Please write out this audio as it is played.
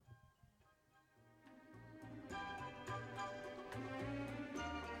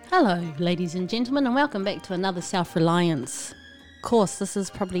Hello, ladies and gentlemen, and welcome back to another Self-Reliance course. This is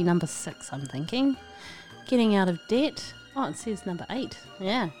probably number 6, I'm thinking. Getting out of debt. Oh, it says number 8.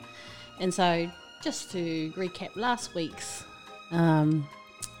 Yeah. And so, just to recap last week's,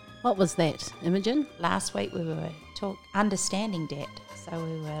 what was that, Imogen? Last week we were understanding debt. So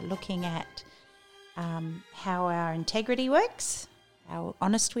we were looking at how our integrity works, how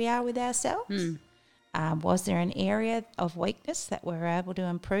honest we are with ourselves. Was there an area of weakness that we were able to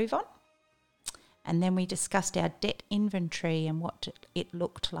improve on? And then we discussed our debt inventory and what it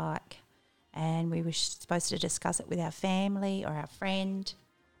looked like. And we were supposed to discuss it with our family or our friend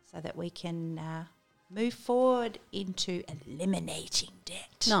so that we can move forward into eliminating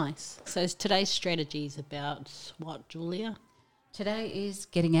debt. Nice. So today's strategy is about what, Julia? Today is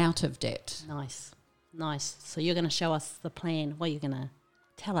getting out of debt. Nice. So you're going to show us the plan. Well, you're going to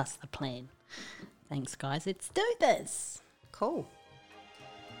tell us the plan. Thanks, guys. Let's do this. Cool.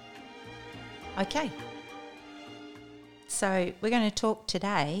 Okay. So we're going to talk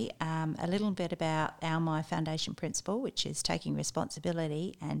today a little bit about our My Foundation principle, which is taking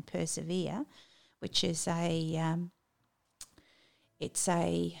responsibility, and persevere, which is it's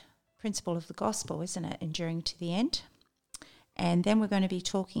a principle of the gospel, isn't it? Enduring to the end. And then we're going to be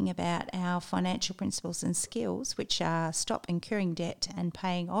talking about our financial principles and skills, which are stop incurring debt and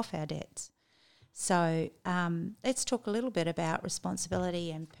paying off our debts. So let's talk a little bit about responsibility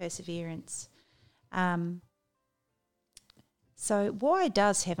and perseverance. So why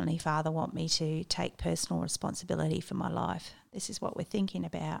does Heavenly Father want me to take personal responsibility for my life? This is what we're thinking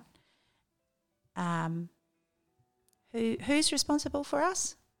about. Who's responsible for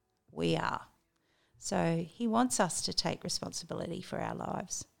us? We are. So he wants us to take responsibility for our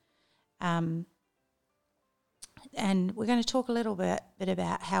lives. And we're going to talk a little bit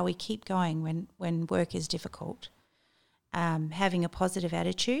about how we keep going when work is difficult. Having a positive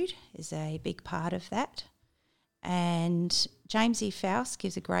attitude is a big part of that. And James E. Faust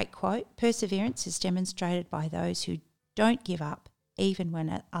gives a great quote: perseverance is demonstrated by those who don't give up even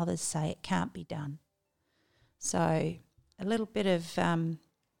when others say it can't be done. So a little bit of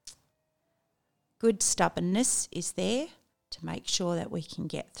good stubbornness is there to make sure that we can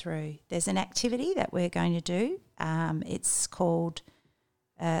get through. There's an activity that we're going to do. It's called,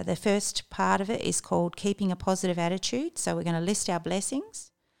 the first part of it is called keeping a positive attitude. So we're going to list our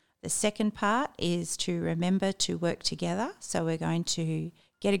blessings. The second part is to remember to work together. So we're going to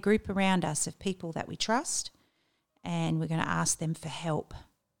get a group around us of people that we trust, and we're going to ask them for help.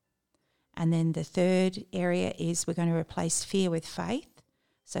 And then the third area is we're going to replace fear with faith.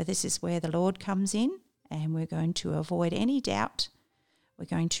 So this is where the Lord comes in, and we're going to avoid any doubt. We're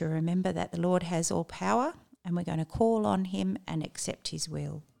going to remember that the Lord has all power, and we're going to call on him and accept his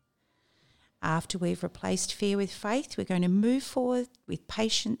will. After we've replaced fear with faith, we're going to move forward with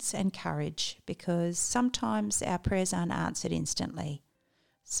patience and courage, because sometimes our prayers aren't answered instantly.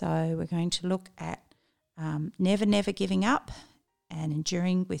 So we're going to look at never giving up and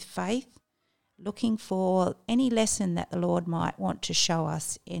enduring with faith, looking for any lesson that the Lord might want to show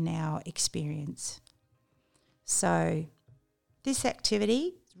us in our experience. So this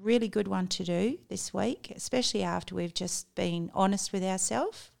activity is a really good one to do this week, especially after we've just been honest with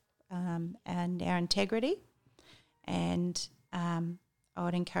ourselves and our integrity. And I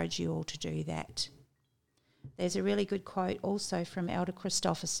would encourage you all to do that. There's a really good quote also from Elder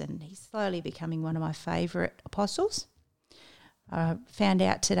Christopherson. He's slowly becoming one of my favourite apostles. I found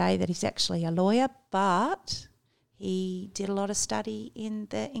out today that he's actually a lawyer, but he did a lot of study in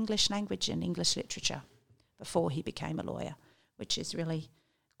the English language and English literature before he became a lawyer, which is really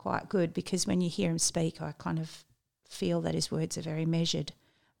quite good, because when you hear him speak, I kind of feel that his words are very measured.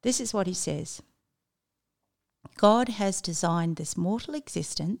 This is what he says: God has designed this mortal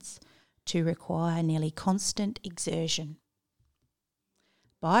existence to require nearly constant exertion.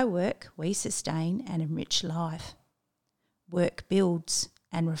 By work, we sustain and enrich life. Work builds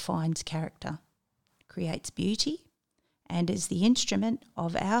and refines character, creates beauty, and is the instrument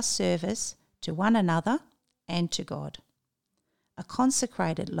of our service to one another and to God. A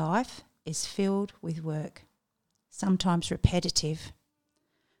consecrated life is filled with work, sometimes repetitive,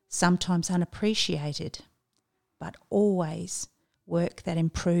 sometimes unappreciated, but always work that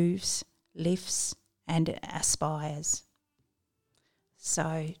improves, lifts, and aspires.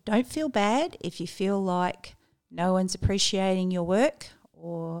 So don't feel bad if you feel like no one's appreciating your work,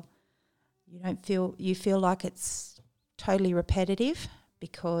 or you feel like it's totally repetitive,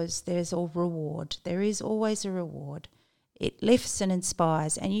 because there's a reward. There is always a reward. It lifts and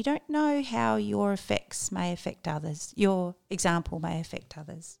inspires, and you don't know how your effects may affect others. Your example may affect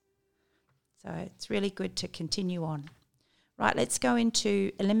others. So it's really good to continue on. Right, let's go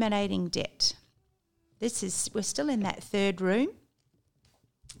into eliminating debt. We're still in that third room.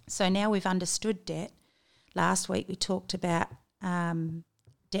 So now we've understood debt. Last week we talked about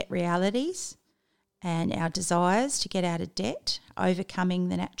debt realities and our desires to get out of debt, overcoming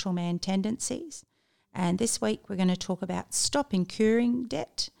the natural man tendencies. And this week we're going to talk about stop incurring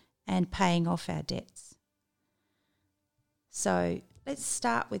debt and paying off our debts. So let's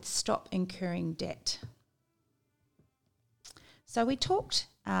start with stop incurring debt. So we talked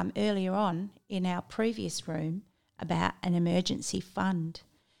earlier on in our previous room about an emergency fund,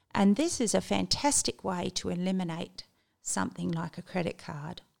 and this is a fantastic way to eliminate something like a credit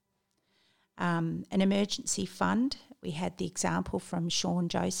card. An emergency fund, we had the example from Sean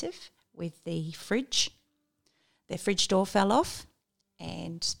Joseph with the fridge. Their fridge door fell off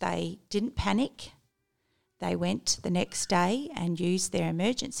and they didn't panic. They went the next day and used their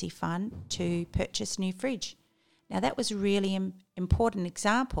emergency fund to purchase a new fridge. Now, that was a really important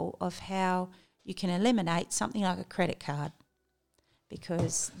example of how you can eliminate something like a credit card,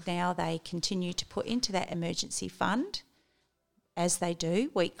 because now they continue to put into that emergency fund, as they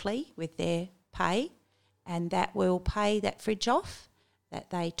do weekly with their pay, and that will pay that fridge off that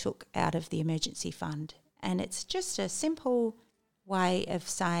they took out of the emergency fund. And it's just a simple way of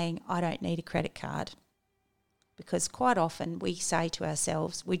saying, I don't need a credit card. Because quite often we say to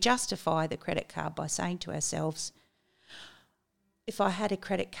ourselves, we justify the credit card by saying to ourselves, if I had a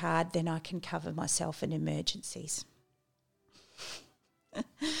credit card, then I can cover myself in emergencies.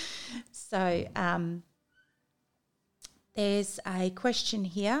 So there's a question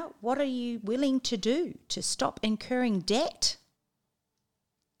here. What are you willing to do to stop incurring debt?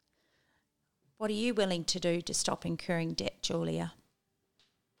 What are you willing to do to stop incurring debt, Julia?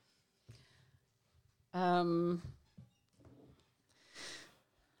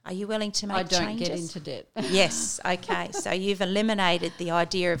 Are you willing to make changes? I don't get into debt. Yes, okay. So you've eliminated the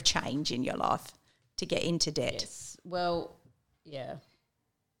idea of change in your life to get into debt. Yes. Well, yeah.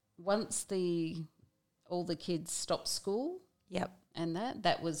 Once all the kids stopped school, yep, and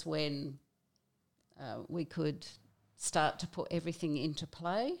that was when we could start to put everything into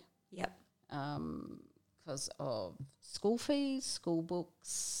play. Yep. Because of school fees, school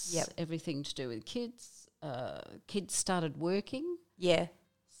books, yep, everything to do with kids. Kids started working. Yeah.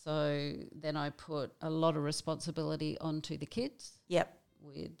 So then I put a lot of responsibility onto the kids. Yep.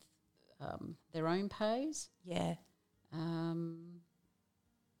 With their own pays. Yeah.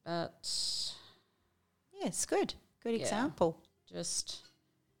 But yeah, it's good. Good example.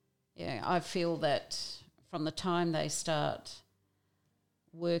 I feel that from the time they start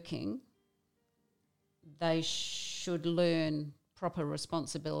working, they should learn proper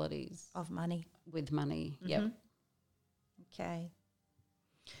responsibilities of money. With money. Mm-hmm. Yep. Okay.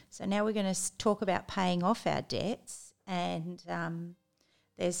 So now we're going to talk about paying off our debts, and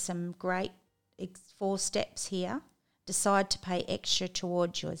there's some great 4 steps here. Decide to pay extra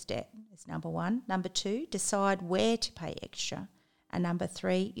towards your debt is number 1. Number 2, decide where to pay extra. And number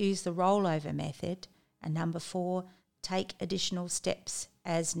 3, use the rollover method. And number 4, take additional steps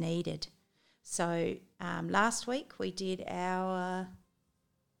as needed. So last week we did our,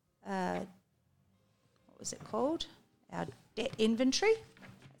 what was it called? Our debt inventory.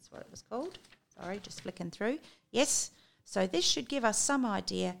 That's what it was called. Sorry, just flicking through. Yes, so this should give us some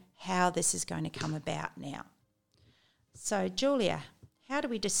idea how this is going to come about now. So, Julia, how do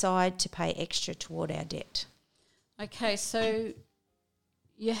we decide to pay extra toward our debt? Okay, so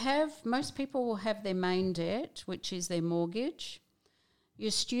most people will have their main debt, which is their mortgage.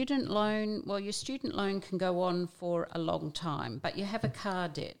 Your student loan can go on for a long time, but you have a car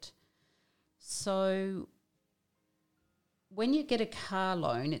debt. So when you get a car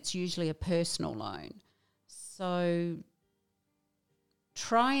loan, it's usually a personal loan. So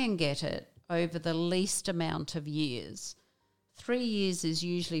try and get it over the least amount of years. 3 years is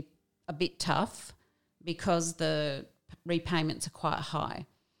usually a bit tough because the repayments are quite high.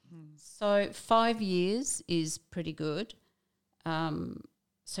 So 5 years is pretty good.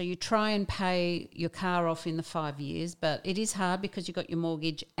 So you try and pay your car off in the 5 years, but it is hard because you've got your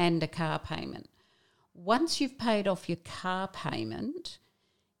mortgage and a car payment. Once you've paid off your car payment,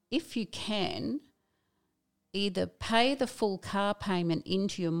 if you can, either pay the full car payment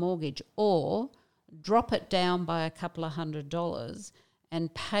into your mortgage or drop it down by a couple of $100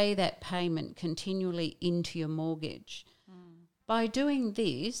 and pay that payment continually into your mortgage. By doing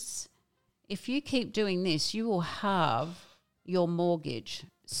this, if you keep doing this, you will halve your mortgage.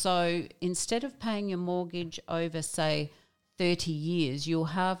 So instead of paying your mortgage over, say, 30 years, you'll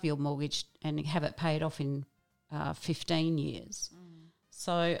halve your mortgage and have it paid off in 15 years.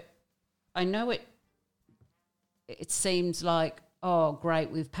 So I know it seems like, oh, great,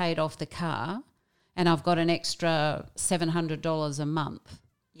 we've paid off the car and I've got an extra $700 a month.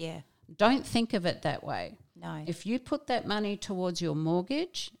 Yeah. Don't think of it that way. No. If you put that money towards your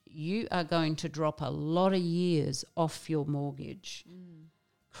mortgage, you are going to drop a lot of years off your mortgage.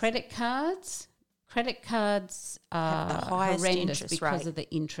 Credit cards Have are the highest horrendous interest because rate. of the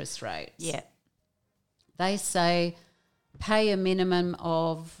interest rates. Yeah. They say pay a minimum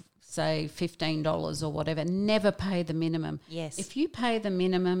of, say, $15 or whatever. Never pay the minimum. Yes. If you pay the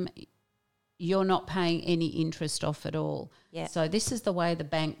minimum, you're not paying any interest off at all. Yeah. So this is the way the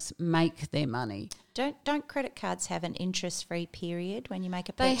banks make their money. Don't credit cards have an interest-free period when you make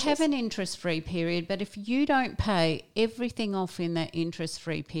a They purchase? have an interest-free period, but if you don't pay everything off in that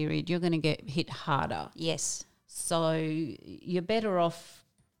interest-free period, you're going to get hit harder. Yes. So you're better off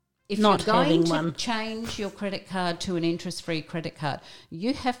if Not you're going having to one. change your credit card to an interest-free credit card,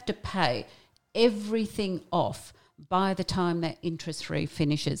 you have to pay everything off by the time that interest-free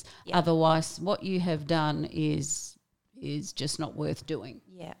finishes. Yeah. Otherwise, what you have done is just not worth doing.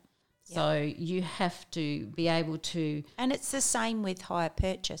 Yeah. So you have to be able to. And it's the same with hire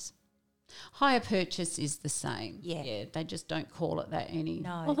purchase. Hire purchase is the same. Yeah. They just don't call it that any.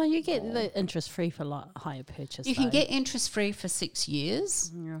 No. Although you get the interest free for higher purchase. You can though. get interest-free for 6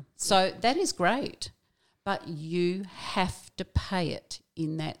 years. Yeah. So that is great, but you have to pay it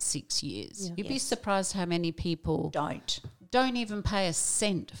in that 6 years. Yeah. You'd be Yes. surprised how many people don't even pay a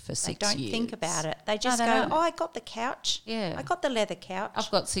cent for 6 They don't years. think about it. They just they go, don't. oh, I got the couch. Yeah. I got the leather couch.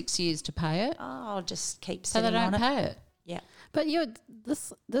 I've got 6 years to pay it, Oh, I'll just keep so they sitting don't on it. pay it. Yeah. But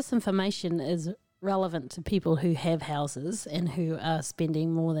this information is relevant to people who have houses and who are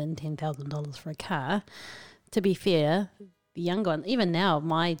spending more than $10,000 for a car. To be fair, the younger one, even now,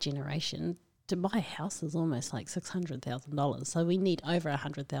 my generation, to buy a house is almost like $600,000. So we need over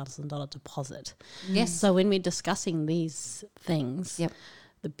 $100,000 deposit. Yes. So when we're discussing these things, Yep.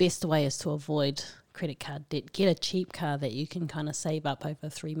 the best way is to avoid credit card debt. Get a cheap car that you can kind of save up over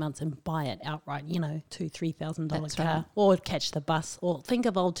 3 months and buy it outright, $2,000-$3,000 That's car, right. or catch the bus, or think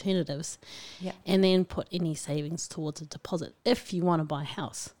of alternatives. Yep. And then put any savings towards a deposit if you want to buy a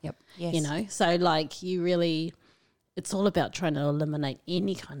house. Yep. Yes. So like you really, it's all about trying to eliminate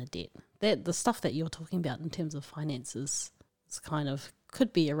any kind of debt. That the stuff that you're talking about in terms of finances is kind of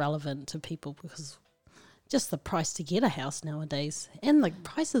could be irrelevant to people because just the price to get a house nowadays and the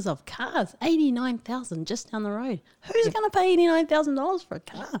prices of cars, $89,000 just down the road. Who's going to pay $89,000 for a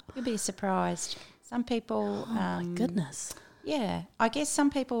car? You'll be surprised. Some people, Oh my goodness. yeah, I guess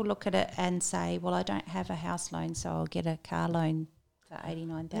some people look at it and say, well, I don't have a house loan, so I'll get a car loan for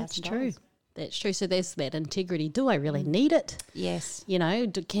 $89,000. That's true. That's true. So there's that integrity. Do I really need it? Yes. Being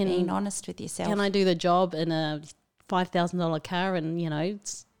Being honest with yourself. Can I do the job in a $5,000 car and,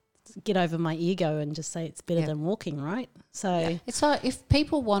 get over my ego and just say it's better Yeah. than walking, right? So It's like if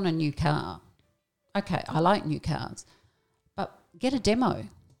people want a new car, okay, I like new cars, but get a demo.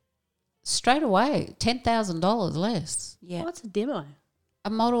 Straight away, $10,000 less. Yeah. what's a demo? A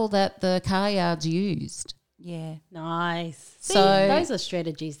model that the car yard's used. Yeah. Nice. See, So- those are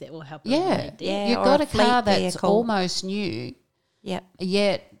strategies that will help. Yeah. eliminate debt. Yeah, You've or got a a car fleet that's vehicle. almost new, Yep.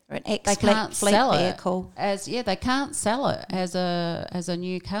 yet Or an they ex-fleet can't sell vehicle. it they can't sell it as a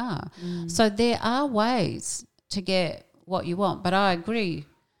new car. So there are ways to get what you want, but I agree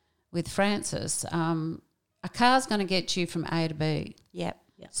with Francis. A car's going to get you from A to B. Yep.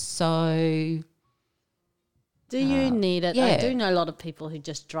 So Do you need it? I yeah. do know a lot of people who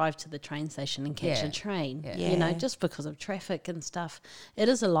just drive to the train station and catch Yeah. a train, Yeah. just because of traffic and stuff. It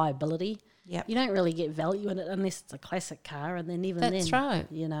is a liability. Yep. You don't really get value in it unless it's a classic car, and then even That's then,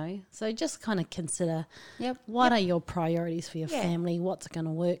 right. So just kind of consider Yep. what are your priorities for your Yeah. family, what's going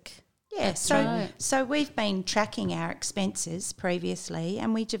to work. Yeah, That's so right. so we've been tracking our expenses previously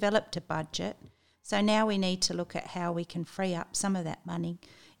and we developed a budget. So now we need to look at how we can free up some of that money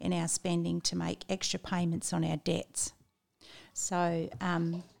in our spending to make extra payments on our debts. So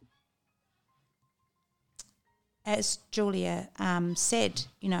as Julia said,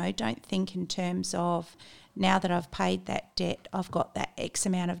 don't think in terms of now that I've paid that debt, I've got that X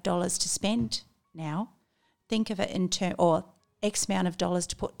amount of dollars to spend now. Think of it in terms, or X amount of dollars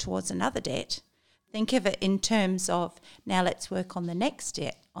to put towards another debt. Think of it in terms of now let's work on the next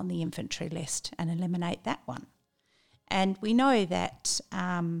debt on the inventory list and eliminate that one. And we know that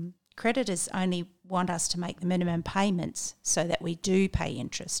creditors only want us to make the minimum payments so that we do pay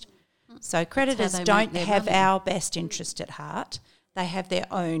interest. So creditors they make don't their have money. our best interest at heart. They have their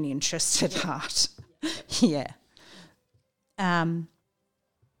own interest at heart. Yeah. And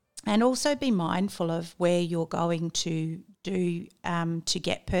also be mindful of where you're going to do to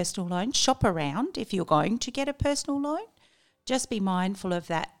get personal loans. Shop around if you're going to get a personal loan. Just be mindful of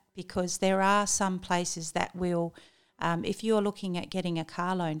that, because there are some places that will, if you're looking at getting a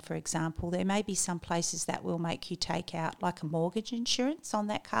car loan, for example, there may be some places that will make you take out like a mortgage insurance on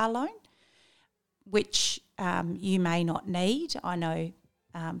that car loan, which you may not need. I know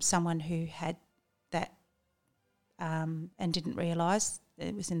someone who had that and didn't realise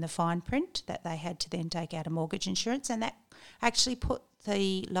it was in the fine print that they had to then take out a mortgage insurance, and that actually put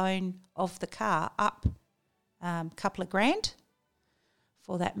the loan of the car up a couple of grand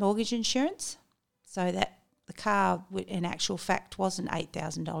for that mortgage insurance, so that the car in actual fact wasn't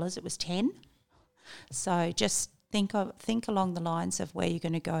 $8,000, it was 10. So just think along the lines of where you're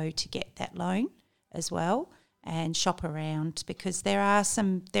going to go to get that loan as well, and shop around, because there are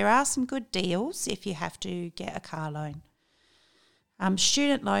some good deals if you have to get a car loan.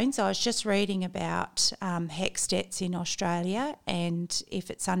 Student loans, I was just reading about HECS debts in Australia, and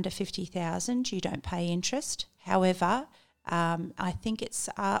if it's under $50,000, you don't pay interest. However, I think it's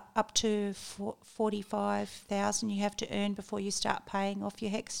up to $45,000 you have to earn before you start paying off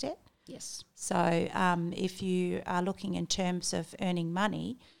your HECS debt. Yes. So if you are looking in terms of earning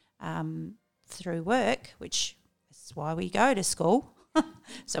money through work, which is why we go to school,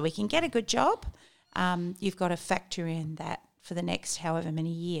 so we can get a good job, you've got to factor in that for the next however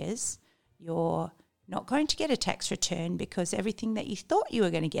many years you're not going to get a tax return, because everything that you thought you were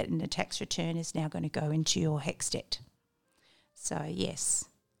going to get in a tax return is now going to go into your HECS debt. So, yes.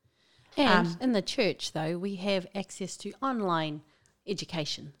 And in the church, though, we have access to online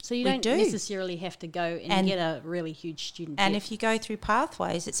education. So you don't necessarily have to go and get a really huge student debt. And if you go through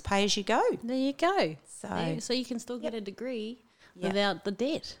Pathways, it's pay as you go. There you go. So you can still get a degree without the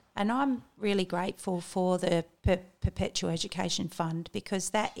debt. And I'm really grateful for the Perpetual Education Fund,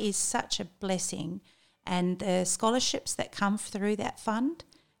 because that is such a blessing. And the scholarships that come through that fund,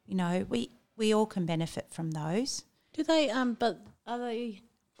 you know, we all can benefit from those. Do they? But are they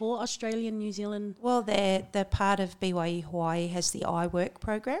for Australia and New Zealand? Well, they're part of BYU Hawaii has the iWork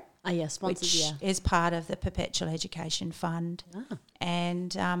program. Oh, yeah, sponsored, which is part of the Perpetual Education Fund. Ah.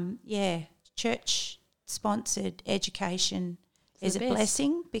 And, church-sponsored education is a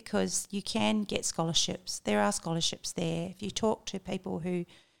blessing, because you can get scholarships. There are scholarships there. If you talk to people who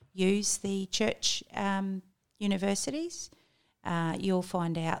use the church universities, you'll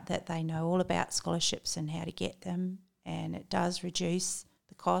find out that they know all about scholarships and how to get them, and it does reduce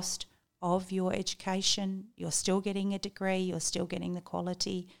the cost of your education. You're still getting a degree, you're still getting the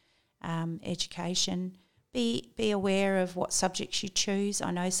quality education. Be aware of what subjects you choose. I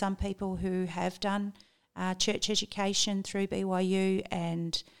know some people who have done church education through BYU,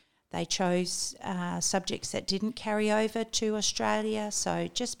 and they chose subjects that didn't carry over to Australia. So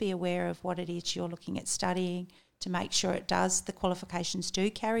just be aware of what it is you're looking at studying to make sure the qualifications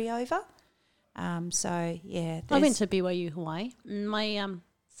do carry over. I went to BYU Hawaii. My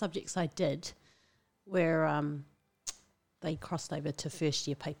subjects I did were they crossed over to first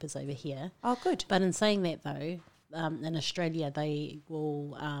year papers over here. Oh, good. But in saying that, though, in Australia they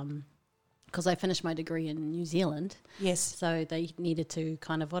will, because I finished my degree in New Zealand. Yes. So they needed to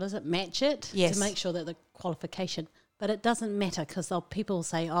kind of, match it to make sure that the qualification. But it doesn't matter, because people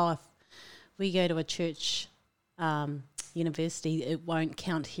say, if we go to a church university, it won't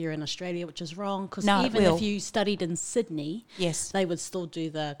count here in Australia, which is wrong, because even if you studied in Sydney, they would still do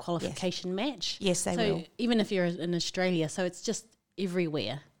the qualification match. Yes, they will. Even if you're in Australia, so it's just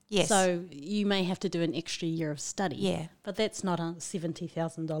everywhere. Yes. So you may have to do an extra year of study. Yeah. But that's not a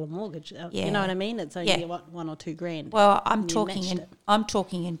 $70,000 mortgage. You know what I mean? It's only $1 or $2 grand. Well, I'm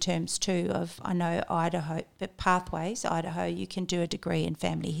talking in terms too of, I know Idaho, but Pathways, Idaho, you can do a degree in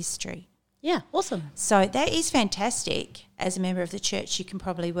family history. Yeah, awesome. So that is fantastic. As a member of the church, you can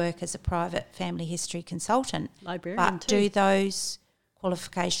probably work as a private family history consultant. Librarian but too. Do those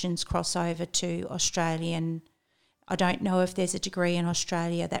qualifications cross over to Australian? I don't know if there's a degree in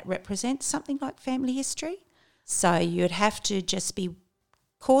Australia that represents something like family history. So you'd have to just be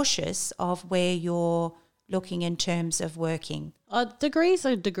cautious of where you're looking in terms of working. A degree's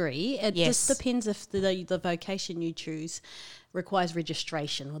a degree. It just depends if the vocation you choose requires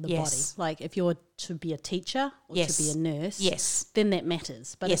registration with the body. Like if you're to be a teacher or to be a nurse, then that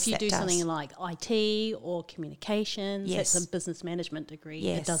matters. But if you do something like IT or communications, that's a business management degree,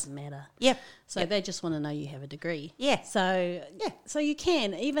 it doesn't matter. So they just want to know you have a degree. So you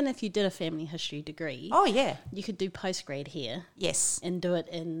can, even if you did a family history degree, you could do postgrad here. And do it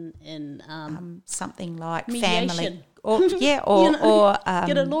in something like mediation. family or get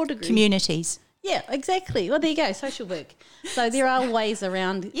a law degree. Communities. Yeah, exactly. Well, there you go, social work. So there are ways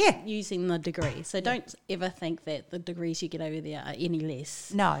around using the degree. So don't ever think that the degrees you get over there are any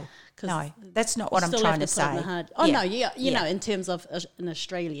less. No, that's not what I'm trying to say. You know, in terms of in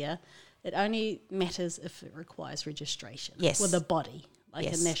Australia, it only matters if it requires registration with a body,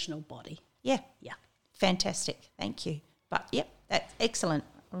 like a national body. Yeah. Yeah. Fantastic. Thank you. But, that's excellent.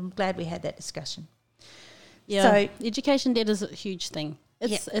 I'm glad we had that discussion. Yeah. So education debt is a huge thing.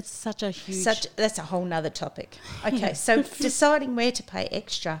 It's such a huge... That's a whole nother topic. Okay, so deciding where to pay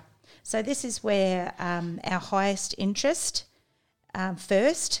extra. So this is where our highest interest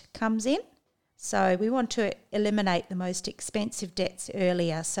first comes in. So we want to eliminate the most expensive debts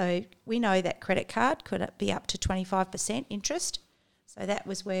earlier. So we know that credit card could be up to 25% interest. So that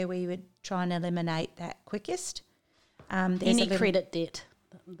was where we would try and eliminate that quickest. Any credit debt,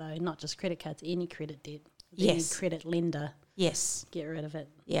 though, not just credit cards, any credit debt. Any credit lender. Yes. Get rid of it.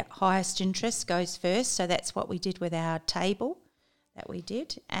 Yeah, highest interest goes first. So that's what we did with our table that we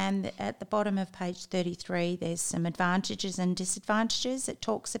did. And at the bottom of page 33, there's some advantages and disadvantages it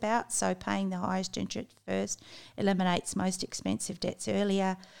talks about. So paying the highest interest first eliminates most expensive debts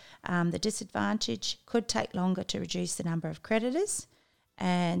earlier. The disadvantage could take longer to reduce the number of creditors,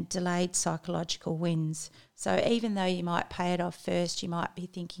 and delayed psychological wins. So even though you might pay it off first, you might be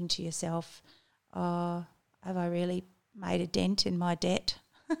thinking to yourself, oh, have I really made a dent in my debt?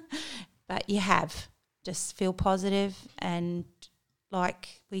 But you have. Just feel positive, and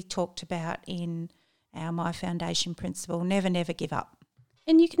like we talked about in our My Foundation principle, never give up.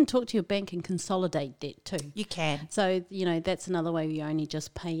 And you can talk to your bank and consolidate debt too. You can. So, that's another way you're only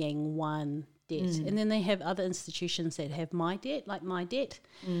just paying one debt. And then they have other institutions that have My Debt, like My Debt,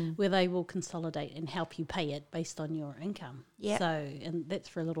 where they will consolidate and help you pay it based on your income. Yeah. So, and that's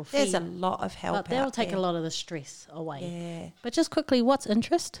for a little fee. There's a lot of help. But that'll take a lot of the stress away. Yeah. But just quickly, what's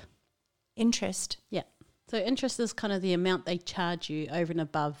interest? Interest. Yeah. So interest is kind of the amount they charge you over and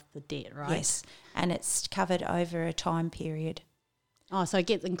above the debt, right? Yes. And it's covered over a time period. Oh, so it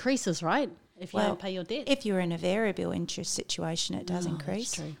increases, right? If you don't pay your debt. If you're in a variable interest situation, it does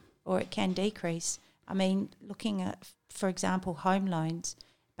increase. That's true. Or it can decrease. I mean, looking at, for example, home loans,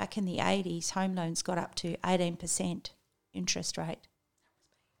 back in the 80s, home loans got up to 18% interest rate.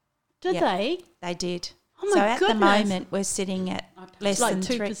 Did they? They did. Oh my goodness. goodness. At the moment, we're sitting at less like than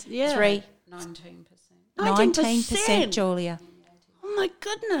 2%, 3. 19%. 19%, Julia. Oh my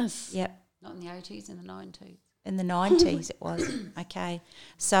goodness. Yep. Not in the 80s, in the 90s. In the 90s it was. Okay.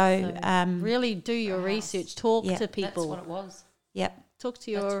 So really do your research. Talk to people. That's what it was. Yep. Talk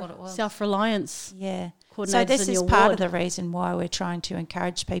to your self-reliance. Yeah. coordinators. So this in is your part ward. of the reason why we're trying to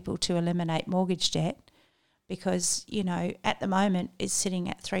encourage people to eliminate mortgage debt, because, at the moment it's sitting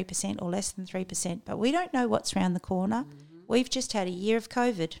at 3% or less than 3%, but we don't know what's around the corner. Mm-hmm. We've just had a year of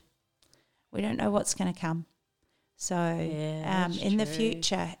COVID. We don't know what's going to come. So in the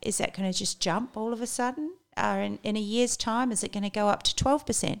future, is that going to just jump all of a sudden? In a year's time, is it going to go up to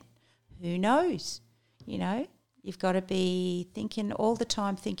 12%? Who knows? You've got to be thinking all the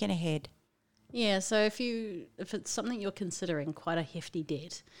time, thinking ahead. Yeah, so if it's something you're considering quite a hefty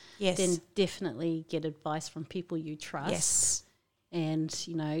debt, Yes. then definitely get advice from people you trust. Yes. And,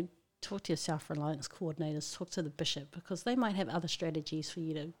 talk to your self-reliance coordinators, talk to the bishop, because they might have other strategies for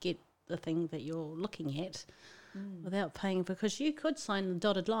you to get the thing that you're looking at without paying, because you could sign the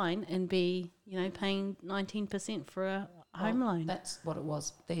dotted line and be, paying 19% for a home loan. That's what it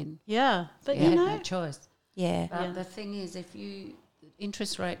was then. Yeah, but You had no choice. Yeah. But the thing is,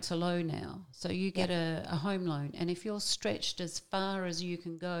 interest rates are low now, so you get a home loan, and if you're stretched as far as you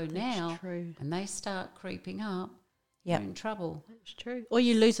can go now, true. and they start creeping up, you're in trouble. That's true. Or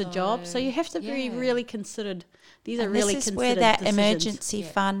you lose a job, so you have to be really considered. These are And really this is considered where that decisions. emergency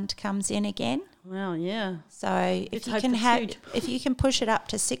fund comes in again. Wow, yeah. So Let's hope if you can push it up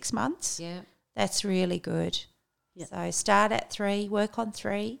to 6 months, that's really good. Yeah. So start at 3, work on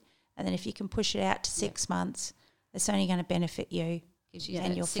 3, and then if you can push it out to 6 months, it's only going to benefit you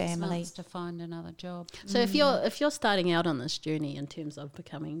and your 6 family months to find another job. So if you're starting out on this journey in terms of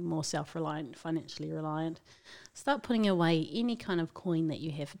becoming more self-reliant, financially reliant, start putting away any kind of coin that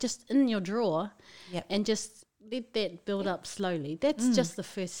you have just in your drawer, and just let that build up slowly. That's just the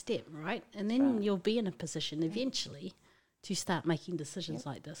first step, right? And then you'll be in a position eventually to start making decisions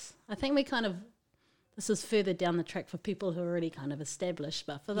like this. I think this is further down the track for people who are already kind of established,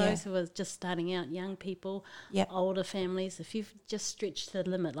 but for those who are just starting out, young people, older families, if you've just stretched the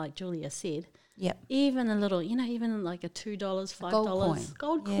limit, like Julia said, even a little, even like a $2, $5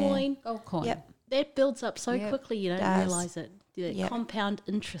 gold coin, that builds up so quickly you don't realise it. The compound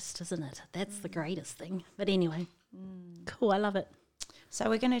interest, isn't it? That's the greatest thing. But anyway, cool, I love it. So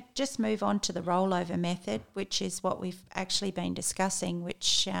we're going to just move on to the rollover method, which is what we've actually been discussing,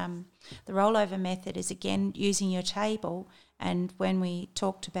 which the rollover method is, again, using your table. And when we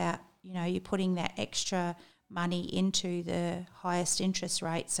talked about, you're putting that extra money into the highest interest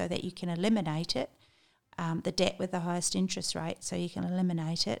rate so that you can eliminate it, the debt with the highest interest rate so you can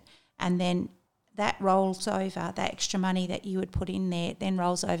eliminate it. And then that rolls over, that extra money that you would put in there then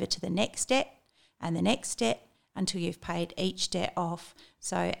rolls over to the next debt and the next debt until you've paid each debt off.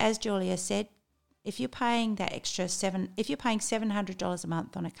 So as Julia said, if you're paying that extra if you're paying $700 a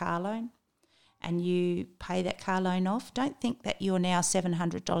month on a car loan and you pay that car loan off, don't think that you're now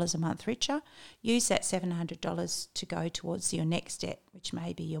 $700 a month richer. Use that $700 to go towards your next debt, which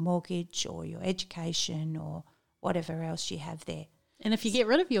may be your mortgage or your education or whatever else you have there. And if you get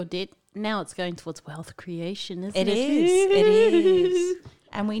rid of your debt, now it's going towards wealth creation, isn't it? It is.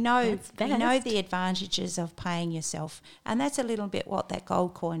 And we know the advantages of paying yourself. And that's a little bit what that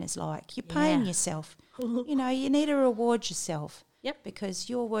gold coin is like. You're paying yourself. You need to reward yourself. Yep. Because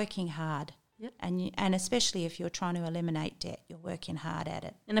you're working hard. Yep. And especially if you're trying to eliminate debt, you're working hard at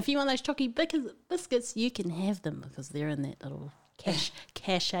it. And if you want those chocky biscuits, you can have them because they're in that little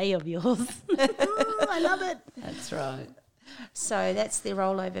cachet of yours. I love it. That's right. So that's the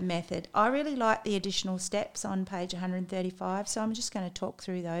rollover method. I really like the additional steps on page 135, so I'm just going to talk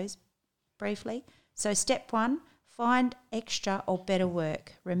through those briefly. So step 1, find extra or better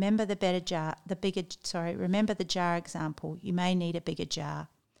work. Remember remember the jar example. You may need a bigger jar.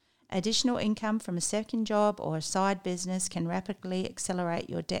 Additional income from a second job or a side business can rapidly accelerate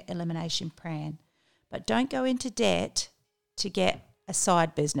your debt elimination plan. But don't go into debt to get a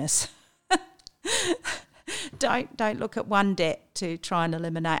side business. Don't look at one debt to try and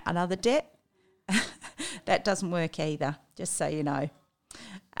eliminate another debt. That doesn't work either, just so you know.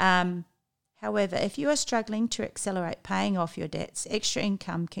 However, if you are struggling to accelerate paying off your debts, extra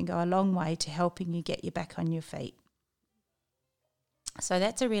income can go a long way to helping you get you back on your feet. So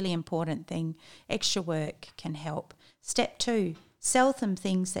that's a really important thing. Extra work can help. Step 2, sell some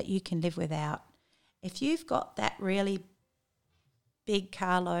things that you can live without. If you've got that really big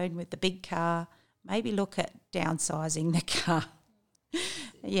car loan with the big car, maybe look at downsizing the car.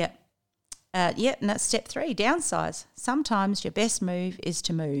 And that's step 3, downsize. Sometimes your best move is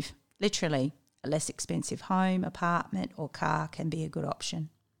to move. Literally, a less expensive home, apartment or car can be a good option.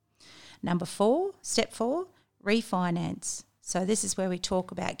 Step 4, refinance. So this is where we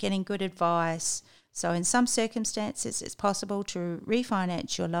talk about getting good advice. So in some circumstances, it's possible to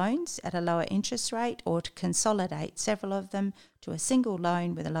refinance your loans at a lower interest rate or to consolidate several of them to a single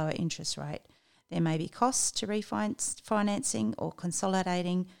loan with a lower interest rate. There may be costs to refinancing or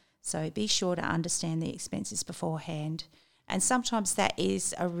consolidating, so be sure to understand the expenses beforehand. And sometimes that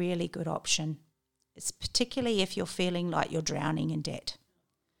is a really good option. It's particularly if you're feeling like you're drowning in debt.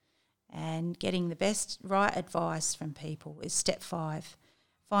 And getting the right advice from people is step 5.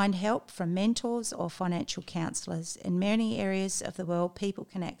 Find help from mentors or financial counsellors. In many areas of the world, people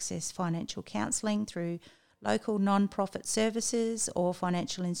can access financial counselling through local non-profit services or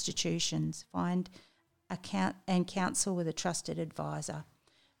financial institutions. Find and counsel with a trusted advisor.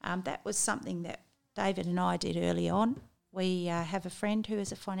 That was something that David and I did early on. We have a friend who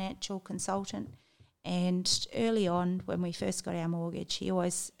is a financial consultant, and early on when we first got our mortgage, he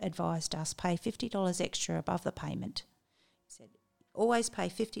always advised us pay $50 extra above the payment. He said, always pay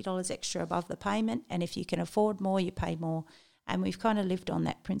 $50 extra above the payment, and if you can afford more, you pay more. And we've kind of lived on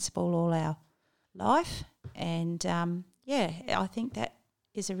that principle all our life. And I think that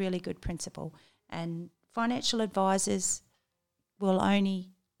is a really good principle. And financial advisors will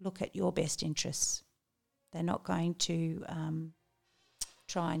only look at your best interests. They're not going to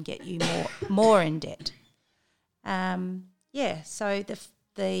try and get you more in debt. So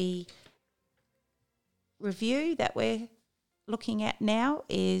the review that we're looking at now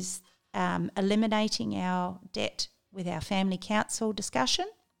is eliminating our debt with our family council discussion.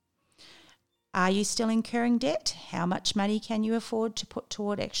 Are you still incurring debt? How much money can you afford to put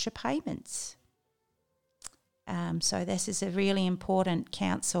toward extra payments? So this is a really important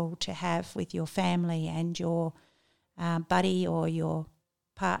counsel to have with your family and your buddy or your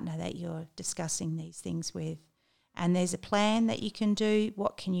partner that you're discussing these things with. And there's a plan that you can do.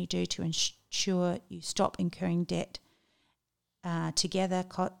 What can you do to ensure you stop incurring debt? Together,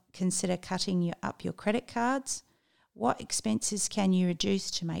 consider cutting up your credit cards. What expenses can you reduce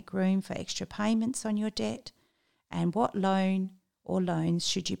to make room for extra payments on your debt? And what loan or loans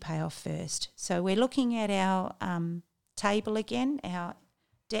should you pay off first? So we're looking at our table again, our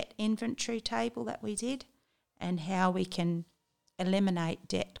debt inventory table that we did, and how we can eliminate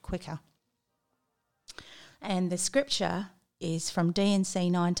debt quicker. And the scripture is from D&C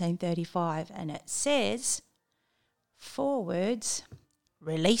 1935, and it says 4 words: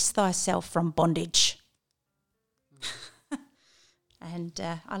 release thyself from bondage. And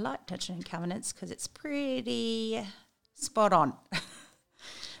I like Doctrine and Covenants because it's pretty spot on.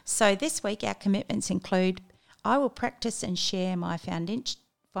 So this week our commitments include: I will practice and share my foundation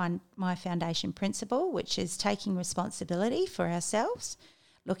principle, which is taking responsibility for ourselves,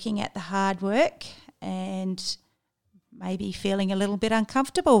 looking at the hard work and maybe feeling a little bit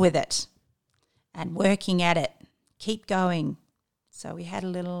uncomfortable with it and working at it. Keep going. So we had a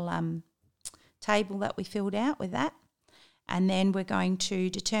little table that we filled out with that. And then we're going to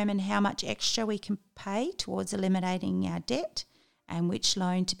determine how much extra we can pay towards eliminating our debt and which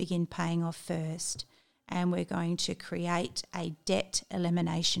loan to begin paying off first. And we're going to create a debt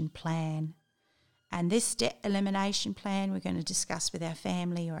elimination plan. And this debt elimination plan we're going to discuss with our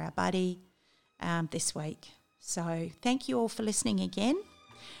family or our buddy this week. So thank you all for listening again.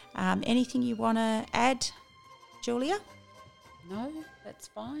 Anything you want to add, Julia? No, that's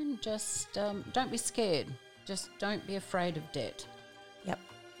fine. Just don't be scared. Just don't be afraid of debt. Yep.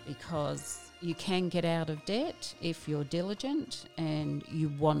 Because you can get out of debt if you're diligent and you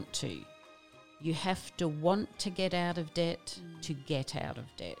want to. You have to want to get out of debt to get out of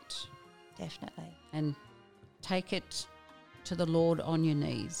debt. Definitely. And take it to the Lord on your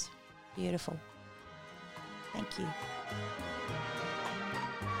knees. Beautiful. Thank you.